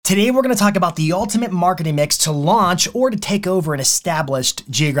Today we're going to talk about the ultimate marketing mix to launch or to take over an established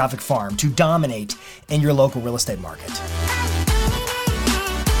geographic farm to dominate in your local real estate market.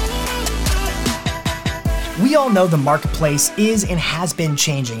 We all know the marketplace is and has been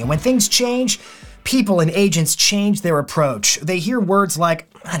changing, and when things change, people and agents change their approach. They hear words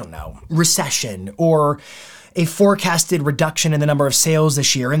like, recession, or a forecasted reduction in the number of sales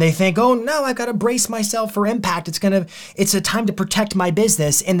this year, and they think, oh no, I've got to brace myself for impact. It's a time to protect my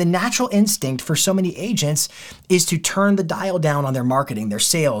business. And the natural instinct for so many agents is to turn the dial down on their marketing, their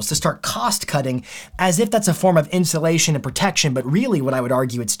sales, to start cost cutting as if that's a form of insulation and protection. But really what I would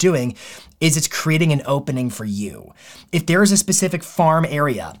argue it's doing is it's creating an opening for you. If there is a specific farm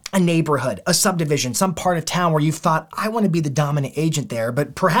area, a neighborhood, a subdivision, some part of town where you've thought, I want to be the dominant agent there,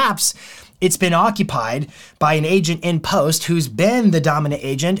 but perhaps it's been occupied by an agent in post who's been the dominant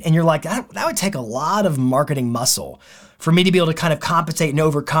agent, and you're like, that would take a lot of marketing muscle for me to be able to kind of compensate and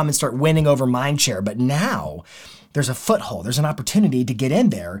overcome and start winning over mind share. But now there's a foothold, there's an opportunity to get in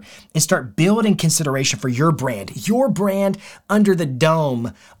there and start building consideration for your brand under the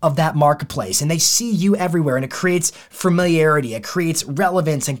dome of that marketplace. And they see you everywhere, and it creates familiarity, it creates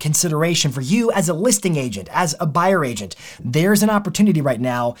relevance and consideration for you as a listing agent, as a buyer agent. There's an opportunity right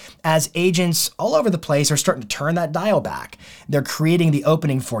now as agents all over the place are starting to turn that dial back. They're creating the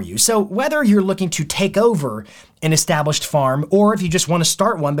opening for you. So whether you're looking to take over an established farm, or if you just want to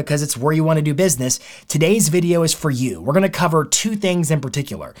start one because it's where you want to do business, today's video is for you. We're going to cover two things in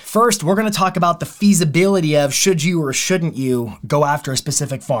particular. First, we're going to talk about the feasibility of should you or shouldn't you go after a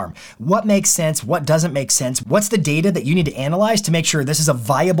specific farm. What makes sense? What doesn't make sense? What's the data that you need to analyze to make sure this is a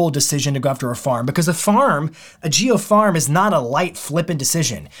viable decision to go after a farm? Because a geo farm is not a light, flippant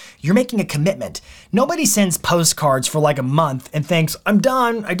decision. You're making a commitment. Nobody sends postcards for like a month and thinks, I'm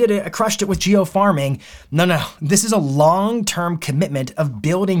done, I did it, I crushed it with geo farming. No. This is a long-term commitment of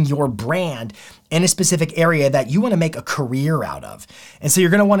building your brand in a specific area that you want to make a career out of. And so you're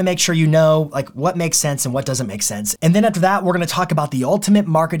going to want to make sure you know like what makes sense and what doesn't make sense. And then after that, we're going to talk about the ultimate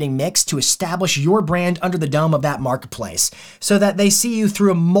marketing mix to establish your brand under the dome of that marketplace so that they see you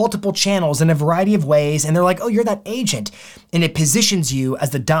through multiple channels in a variety of ways. And they're like, oh, you're that agent. And it positions you as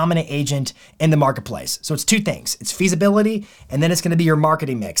the dominant agent in the marketplace. So it's two things. It's feasibility, and then it's going to be your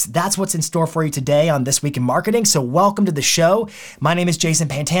marketing mix. That's what's in store for you today on This Week in Marketing. So welcome to the show. My name is Jason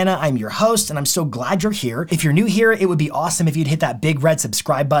Pantana. I'm your host, and I'm so glad you're here. If you're new here, it would be awesome if you'd hit that big red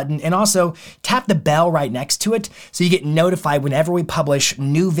subscribe button and also tap the bell right next to it so you get notified whenever we publish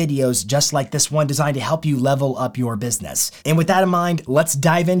new videos just like this one designed to help you level up your business. And with that in mind, let's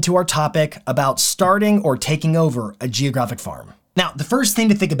dive into our topic about starting or taking over a geographic farm. Now, the first thing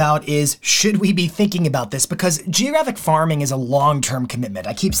to think about is, should we be thinking about this? Because geographic farming is a long-term commitment.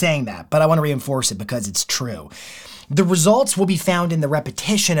 I keep saying that, but I want to reinforce it because it's true. The results will be found in the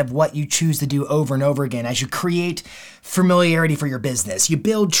repetition of what you choose to do over and over again as you create familiarity for your business. You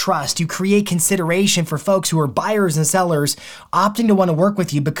build trust, you create consideration for folks who are buyers and sellers opting to want to work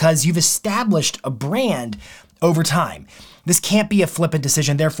with you because you've established a brand over time. This can't be a flippant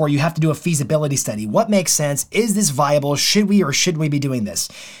decision, therefore you have to do a feasibility study. What makes sense? Is this viable? Should we or shouldn't we be doing this?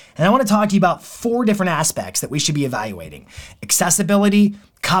 And I want to talk to you about 4 different aspects that we should be evaluating: accessibility,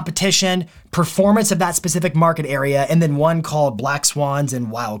 competition, performance of that specific market area, and then one called black swans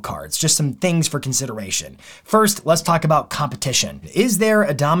and wild cards. Just some things for consideration. First, let's talk about competition. Is there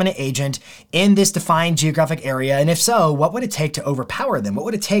a dominant agent in this defined geographic area? And if so, what would it take to overpower them? What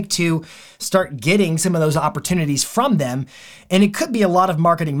would it take to start getting some of those opportunities from them? And it could be a lot of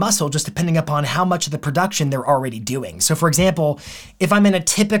marketing muscle just depending upon how much of the production they're already doing. So for example, if I'm in a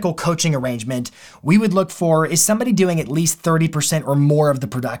typical coaching arrangement, we would look for, is somebody doing at least 30% or more of the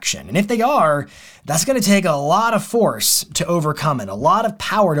production? And if they are, that's going to take a lot of force to overcome it, a lot of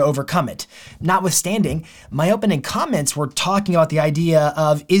power to overcome it. Notwithstanding, my opening comments were talking about the idea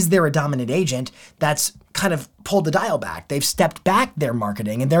of, is there a dominant agent that's kind of pulled the dial back? They've stepped back their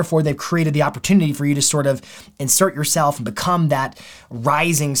marketing, and therefore they've created the opportunity for you to sort of insert yourself and become that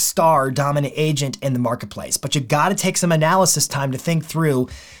rising star dominant agent in the marketplace. But you got to take some analysis time to think through,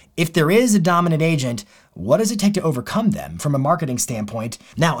 if there is a dominant agent, what does it take to overcome them from a marketing standpoint?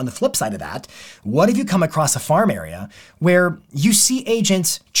 Now, on the flip side of that, what if you come across a farm area where you see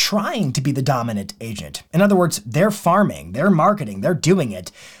agents trying to be the dominant agent? In other words, they're farming, they're marketing, they're doing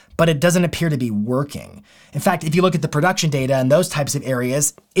it, but it doesn't appear to be working. In fact, if you look at the production data in those types of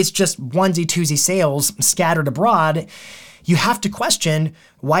areas, it's just onesie-twosie sales scattered abroad. you have to question,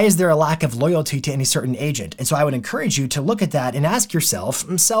 why is there a lack of loyalty to any certain agent? And so I would encourage you to look at that and ask yourself,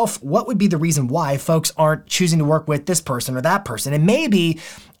 what would be the reason why folks aren't choosing to work with this person or that person? And maybe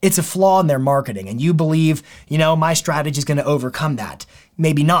it's a flaw in their marketing and you believe, my strategy is going to overcome that.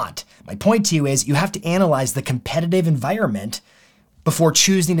 Maybe not. My point to you is you have to analyze the competitive environment before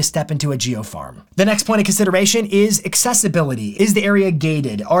choosing to step into a geofarm. The next point of consideration is accessibility. Is the area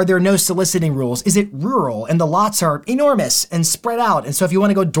gated? Are there no soliciting rules? Is it rural and the lots are enormous and spread out? And so if you want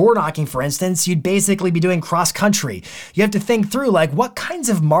to go door knocking, for instance, you'd basically be doing cross country. You have to think through what kinds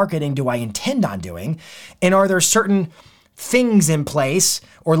of marketing do I intend on doing? And are there certain things in place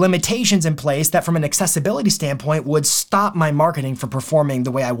or limitations in place that from an accessibility standpoint would stop my marketing from performing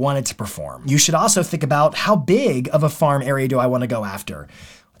the way I want it to perform? You should also think about how big of a farm area do I want to go after?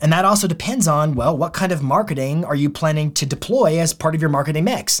 And that also depends on, what kind of marketing are you planning to deploy as part of your marketing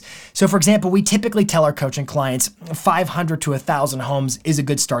mix? So for example, we typically tell our coaching clients 500 to 1,000 homes is a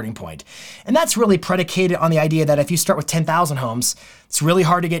good starting point. And that's really predicated on the idea that if you start with 10,000 homes, it's really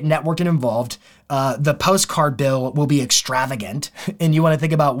hard to get networked and involved. The postcard bill will be extravagant. And you want to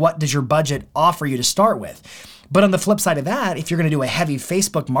think about what does your budget offer you to start with? But on the flip side of that, if you're going to do a heavy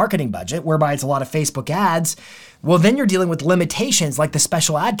Facebook marketing budget, whereby it's a lot of Facebook ads, then you're dealing with limitations like the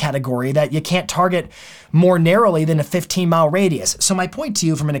special ad category that you can't target more narrowly than a 15-mile radius. So my point to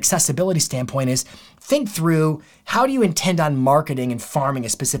you from an accessibility standpoint is think through, how do you intend on marketing and farming a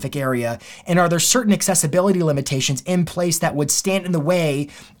specific area? And are there certain accessibility limitations in place that would stand in the way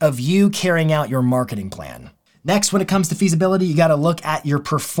of you carrying out your marketing plan? Next, when it comes to feasibility, you got to look at your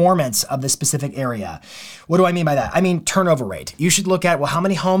performance of the specific area. What do I mean by that? I mean turnover rate. You should look at, how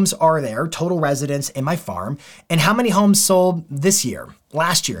many homes are there, total residents in my farm, and how many homes sold this year,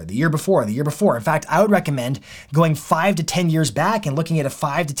 last year, the year before, the year before. In fact, I would recommend going 5 to 10 years back and looking at a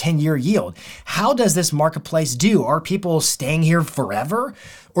 5 to 10 year yield. How does this marketplace do? Are people staying here forever?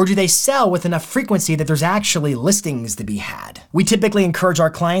 Or do they sell with enough frequency that there's actually listings to be had? We typically encourage our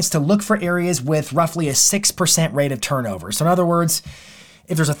clients to look for areas with roughly a 6% rate of turnover. So in other words,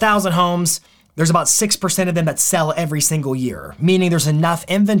 if there's 1,000 homes, there's about 6% of them that sell every single year, meaning there's enough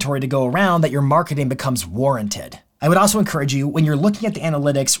inventory to go around that your marketing becomes warranted. I would also encourage you, when you're looking at the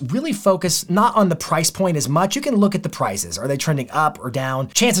analytics, really focus not on the price point as much. You can look at the prices. Are they trending up or down?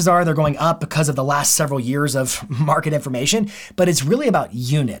 Chances are they're going up because of the last several years of market information, but it's really about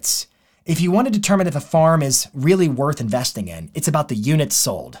units. If you want to determine if a farm is really worth investing in, it's about the units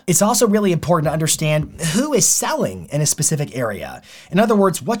sold. It's also really important to understand who is selling in a specific area. In other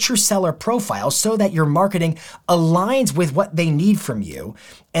words, what's your seller profile so that your marketing aligns with what they need from you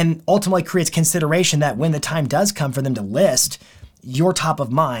and ultimately creates consideration that when the time does come for them to list, you're top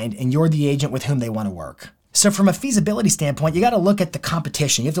of mind and you're the agent with whom they want to work. So from a feasibility standpoint, you got to look at the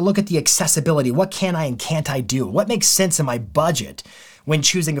competition. You have to look at the accessibility. What can I and can't I do? What makes sense in my budget when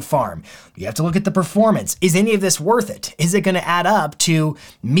choosing a farm? You have to look at the performance. Is any of this worth it? Is it going to add up to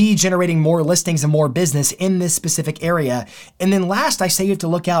me generating more listings and more business in this specific area? And then last, I say you have to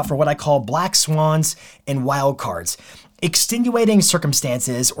look out for what I call black swans and wild cards. Extenuating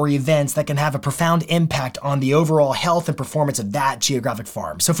circumstances or events that can have a profound impact on the overall health and performance of that geographic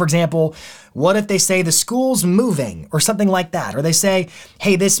farm. So for example, what if they say the school's moving or something like that? Or they say,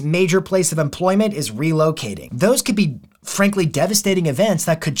 hey, this major place of employment is relocating. Those could be frankly devastating events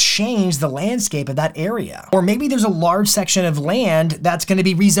that could change the landscape of that area. Or maybe there's a large section of land that's going to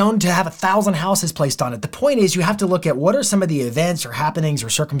be rezoned to have 1,000 houses placed on it. The point is you have to look at what are some of the events or happenings or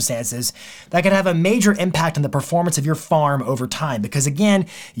circumstances that could have a major impact on the performance of your farm over time, because again,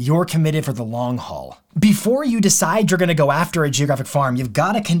 you're committed for the long haul. Before you decide you're going to go after a geographic farm, you've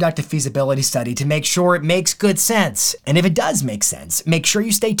got to conduct a feasibility study to make sure it makes good sense. And if it does make sense, make sure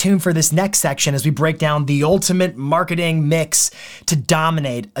you stay tuned for this next section as we break down the ultimate marketing mix to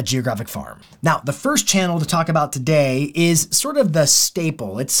dominate a geographic farm. Now, the first channel to talk about today is sort of the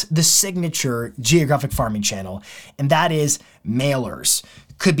staple. It's the signature geographic farming channel, and that is mailers.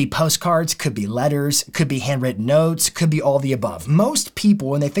 Could be postcards, could be letters, could be handwritten notes, could be all the above. Most people,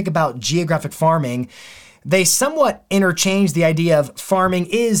 when they think about geographic farming, they somewhat interchange the idea of farming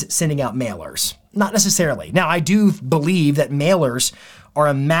is sending out mailers. Not necessarily. Now, I do believe that mailers are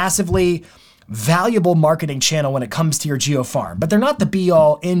a massively valuable marketing channel when it comes to your geo farm, but they're not the be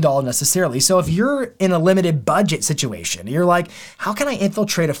all end all necessarily. So if you're in a limited budget situation, you're like, how can I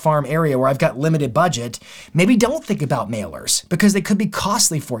infiltrate a farm area where I've got limited budget? Maybe don't think about mailers because they could be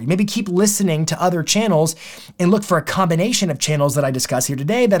costly for you. Maybe keep listening to other channels and look for a combination of channels that I discuss here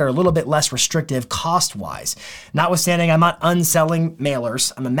today that are a little bit less restrictive cost-wise. Notwithstanding, I'm not unselling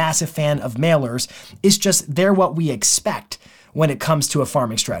mailers. I'm a massive fan of mailers. It's just they're what we expect when it comes to a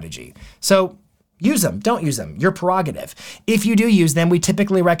farming strategy. So Use them, don't use them, your prerogative. If you do use them, we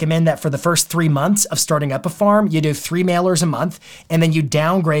typically recommend that for the first 3 months of starting up a farm, you do 3 mailers a month, and then you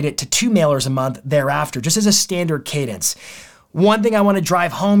downgrade it to 2 mailers a month thereafter, just as a standard cadence. One thing I want to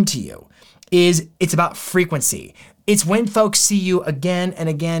drive home to you is it's about frequency. It's when folks see you again and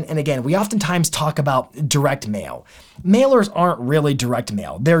again and again. We oftentimes talk about direct mail. Mailers aren't really direct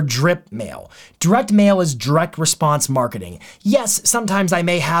mail. They're drip mail. Direct mail is direct response marketing. Yes, sometimes I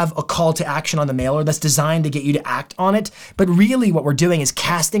may have a call to action on the mailer that's designed to get you to act on it, but really what we're doing is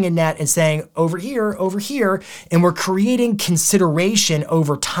casting a net and saying, over here, and we're creating consideration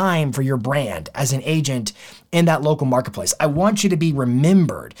over time for your brand as an agent in that local marketplace. I want you to be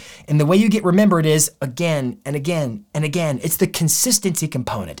remembered. And the way you get remembered is again and again and again. It's the consistency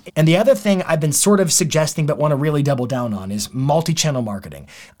component. And the other thing I've been sort of suggesting but want to really double down on is multi-channel marketing.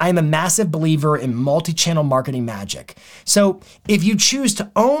 I am a massive believer in multi-channel marketing magic. So if you choose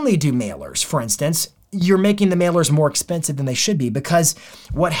to only do mailers, for instance, you're making the mailers more expensive than they should be, because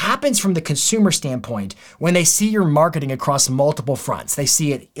what happens from the consumer standpoint when they see your marketing across multiple fronts, they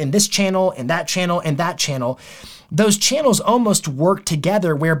see it in this channel, in that channel, and that channel, those channels almost work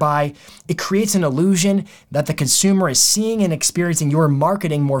together, whereby it creates an illusion that the consumer is seeing and experiencing your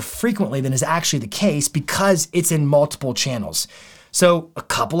marketing more frequently than is actually the case because it's in multiple channels. So a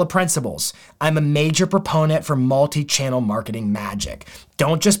couple of principles. I'm a major proponent for multi-channel marketing magic.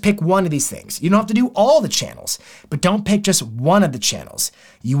 Don't just pick one of these things. You don't have to do all the channels, but don't pick just one of the channels.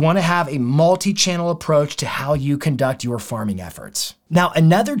 You want to have a multi-channel approach to how you conduct your farming efforts. Now,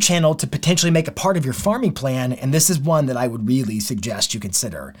 another channel to potentially make a part of your farming plan, and this is one that I would really suggest you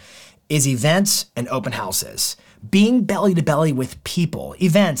consider, is events and open houses. Being belly to belly with people.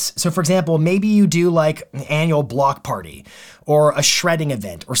 Events. So for example, maybe you do like an annual block party or a shredding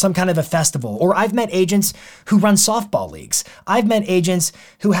event or some kind of a festival. Or I've met agents who run softball leagues. I've met agents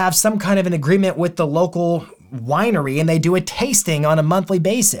who have some kind of an agreement with the local winery and they do a tasting on a monthly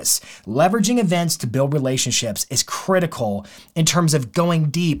basis. Leveraging events to build relationships is critical in terms of going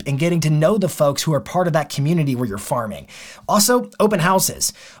deep and getting to know the folks who are part of that community where you're farming. Also, open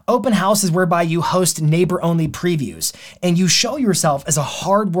houses. Open houses whereby you host neighbor-only previews and you show yourself as a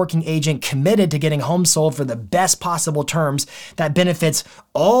hardworking agent committed to getting homes sold for the best possible terms that benefits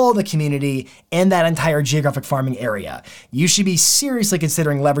all the community in that entire geographic farming area. You should be seriously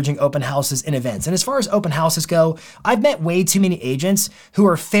considering leveraging open houses and events. And as far as open houses go, I've met way too many agents who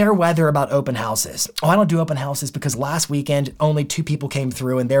are fair weather about open houses. Oh, I don't do open houses because last weekend only 2 people came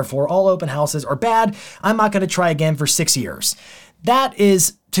through and therefore all open houses are bad. I'm not going to try again for 6 years. That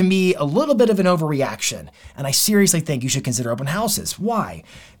is, to me, a little bit of an overreaction, and I seriously think you should consider open houses. Why?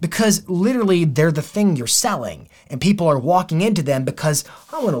 Because literally they're the thing you're selling, and people are walking into them because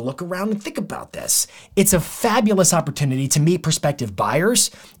I want to look around and think about this. It's a fabulous opportunity to meet prospective buyers,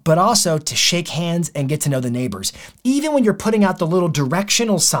 but also to shake hands and get to know the neighbors. Even when you're putting out the little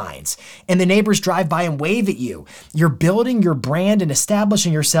directional signs and the neighbors drive by and wave at you, you're building your brand and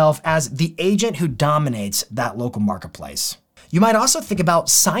establishing yourself as the agent who dominates that local marketplace. You might also think about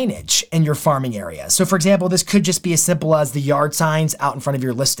signage in your farming area. So for example, this could just be as simple as the yard signs out in front of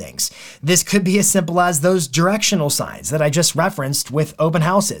your listings. This could be as simple as those directional signs that I just referenced with open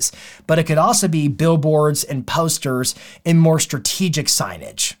houses, but it could also be billboards and posters and more strategic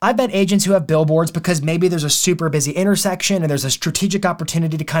signage. I've met agents who have billboards because maybe there's a super busy intersection and there's a strategic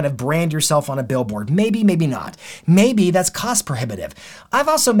opportunity to kind of brand yourself on a billboard. Maybe, maybe not. Maybe that's cost prohibitive. I've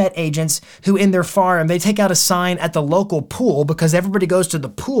also met agents who in their farm, they take out a sign at the local pool because everybody goes to the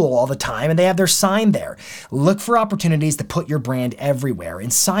pool all the time and they have their sign there. Look for opportunities to put your brand everywhere, and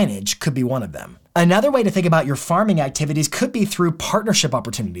signage could be one of them. Another way to think about your farming activities could be through partnership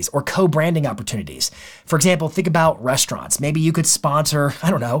opportunities or co-branding opportunities. For example, think about restaurants. Maybe you could sponsor,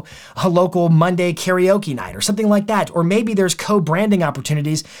 I don't know, a local Monday karaoke night or something like that. Or maybe there's co-branding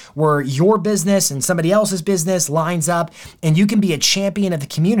opportunities where your business and somebody else's business lines up and you can be a champion of the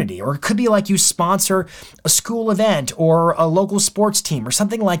community. Or it could be like you sponsor a school event or a local sports team or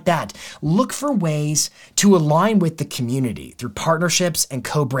something like that. Look for ways to align with the community through partnerships and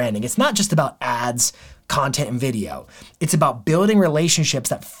co-branding. It's not just about ads, content, and video. It's about building relationships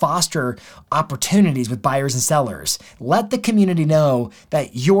that foster opportunities with buyers and sellers. Let the community know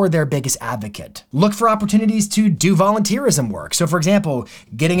that you're their biggest advocate. Look for opportunities to do volunteerism work. So for example,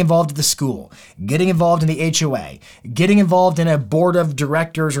 getting involved at the school, getting involved in the HOA, getting involved in a board of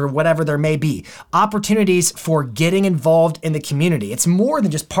directors or whatever there may be. Opportunities for getting involved in the community. It's more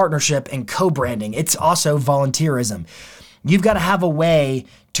than just partnership and co-branding. It's also volunteerism. You've got to have a way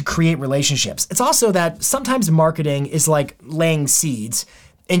to create relationships. It's also that sometimes marketing is like laying seeds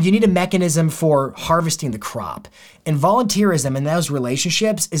and you need a mechanism for harvesting the crop. And volunteerism and those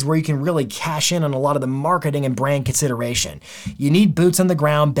relationships is where you can really cash in on a lot of the marketing and brand consideration. You need boots on the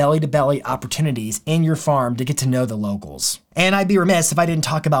ground, belly to belly opportunities in your farm to get to know the locals. And I'd be remiss if I didn't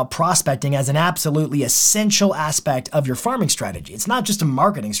talk about prospecting as an absolutely essential aspect of your farming strategy. It's not just a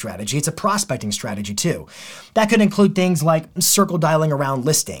marketing strategy, it's a prospecting strategy too. That could include things like circle dialing around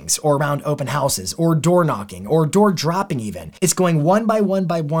listings or around open houses or door knocking or door dropping even. It's going one by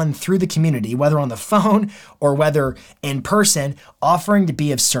one through the community, whether on the phone or whether in person, offering to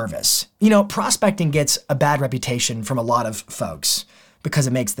be of service. Prospecting gets a bad reputation from a lot of folks because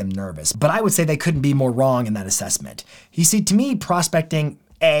it makes them nervous. But I would say they couldn't be more wrong in that assessment. You see, to me, prospecting,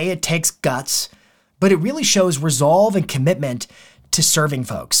 it takes guts, but it really shows resolve and commitment to serving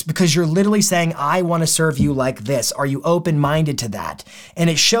folks because you're literally saying, I want to serve you like this. Are you open-minded to that? And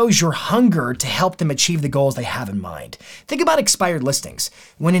it shows your hunger to help them achieve the goals they have in mind. Think about expired listings.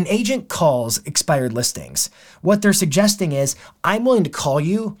 When an agent calls expired listings, what they're suggesting is, I'm willing to call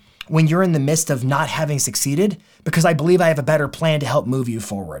you when you're in the midst of not having succeeded because I believe I have a better plan to help move you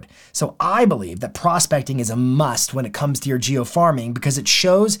forward. So I believe that prospecting is a must when it comes to your geofarming because it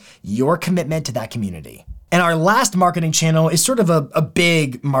shows your commitment to that community. And our last marketing channel is sort of a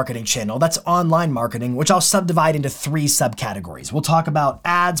big marketing channel. That's online marketing, which I'll subdivide into 3 subcategories. We'll talk about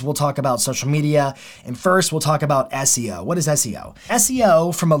ads, we'll talk about social media, and first we'll talk about SEO. What is SEO?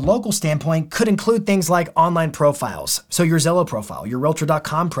 SEO, from a local standpoint, could include things like online profiles. So your Zillow profile, your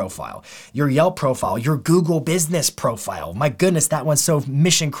Realtor.com profile, your Yelp profile, your Google business profile. My goodness, that one's so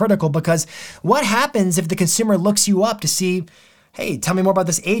mission critical because what happens if the consumer looks you up to see, hey, tell me more about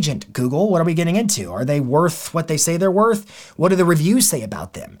this agent, Google. What are we getting into? Are they worth what they say they're worth? What do the reviews say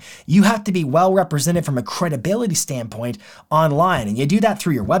about them? You have to be well represented from a credibility standpoint online. And you do that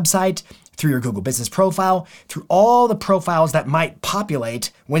through your website, through your Google business profile, through all the profiles that might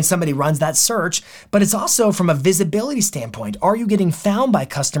populate when somebody runs that search. But it's also from a visibility standpoint. Are you getting found by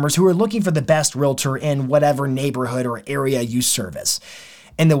customers who are looking for the best realtor in whatever neighborhood or area you service?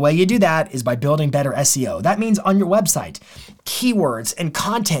 And the way you do that is by building better SEO. That means on your website, keywords and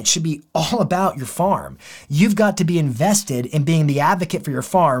content should be all about your farm. You've got to be invested in being the advocate for your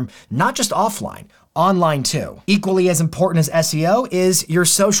farm, not just offline, online too. Equally as important as SEO is your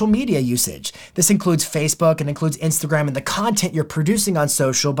social media usage. This includes Facebook and includes Instagram and the content you're producing on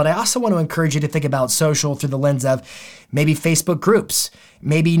social, but I also want to encourage you to think about social through the lens of maybe Facebook groups,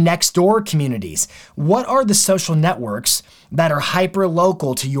 maybe Nextdoor communities. What are the social networks that are hyper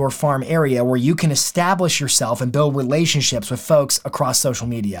local to your farm area where you can establish yourself and build relationships with folks across social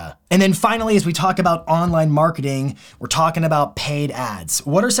media? And then finally, as we talk about online marketing, we're talking about paid ads.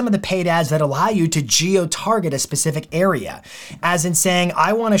 What are some of the paid ads that allow you to geo-target a specific area? As in saying,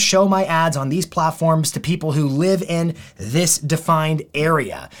 I want to show my ads on these platforms to people who live in this defined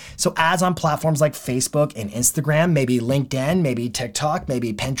area. So ads on platforms like Facebook and Instagram, maybe LinkedIn, maybe TikTok,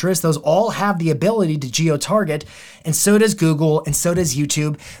 maybe Pinterest, those all have the ability to geo-target, and so does Google, and so does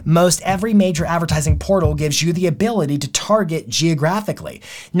YouTube. Most every major advertising portal gives you the ability to target geographically.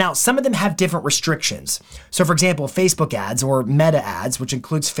 Now, some of them have different restrictions. So for example, Facebook ads or Meta ads, which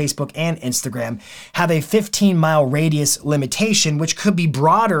includes Facebook and Instagram, have a 15-mile radius limitation, which could be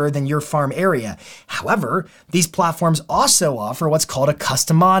broader than your farm area. However, these platforms also offer what's called a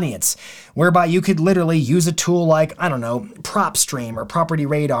custom audience, whereby you could literally use a tool like, PropStream or Property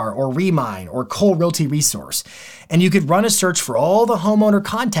Radar or Remine or Cole Realty Resource. And you could run a search for all the homeowner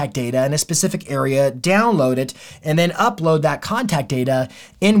contact data in a specific area, download it, and then upload that contact data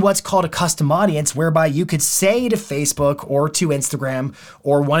in what's called a custom audience, whereby you could say to Facebook or to Instagram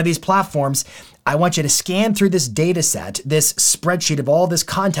or one of these platforms, I want you to scan through this data set, this spreadsheet of all this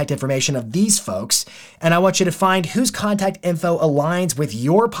contact information of these folks, and I want you to find whose contact info aligns with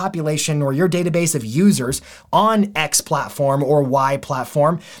your population or your database of users on X platform or Y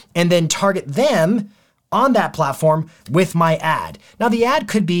platform, and then target them on that platform with my ad. Now, the ad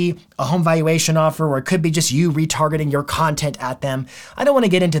could be a home valuation offer, or it could be just you retargeting your content at them. I don't want to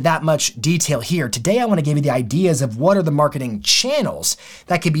get into that much detail here. Today, I want to give you the ideas of what are the marketing channels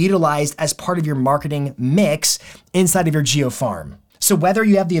that could be utilized as part of your marketing mix inside of your GeoFarm. So whether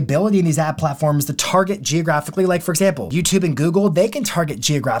you have the ability in these ad platforms to target geographically, like for example, YouTube and Google, they can target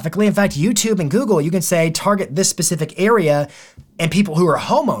geographically. In fact, YouTube and Google, you can say target this specific area and people who are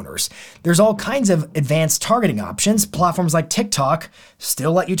homeowners. There's all kinds of advanced targeting options. Platforms like TikTok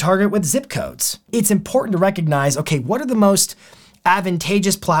still let you target with zip codes. It's important to recognize, okay, what are the most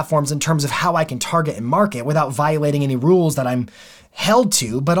advantageous platforms in terms of how I can target and market without violating any rules that I'm held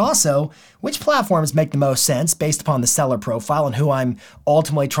to, but also which platforms make the most sense based upon the seller profile and who I'm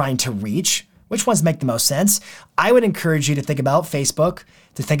ultimately trying to reach Which ones make the most sense? I would encourage you to think about Facebook,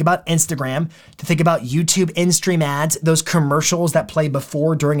 to think about Instagram, to think about YouTube in-stream ads, those commercials that play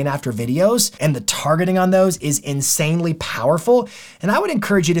before, during, and after videos, and the targeting on those is insanely powerful. And I would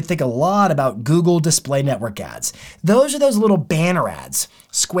encourage you to think a lot about Google Display Network ads. Those are those little banner ads,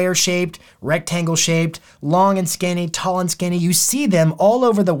 square-shaped, rectangle-shaped, long and skinny, tall and skinny. You see them all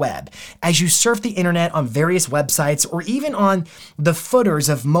over the web as you surf the internet on various websites or even on the footers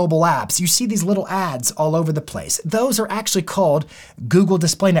of mobile apps. You see these little ads all over the place. Those are actually called Google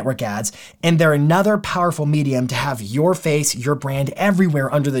Display Network ads, and they're another powerful medium to have your face, your brand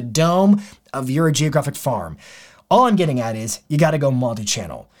everywhere under the dome of your geographic farm. All I'm getting at is you got to go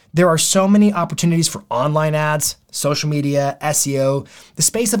multi-channel. There are so many opportunities for online ads, social media, SEO. The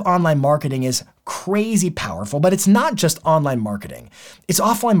space of online marketing is crazy powerful, but it's not just online marketing. It's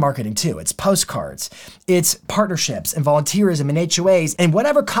offline marketing too. It's postcards, it's partnerships and volunteerism and HOAs, and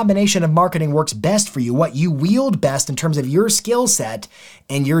whatever combination of marketing works best for you, what you wield best in terms of your skill set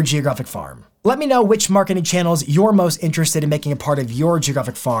and your geographic farm. Let me know which marketing channels you're most interested in making a part of your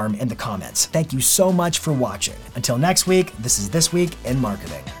geographic farm in the comments. Thank you so much for watching. Until next week, this is This Week in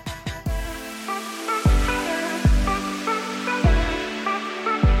Marketing.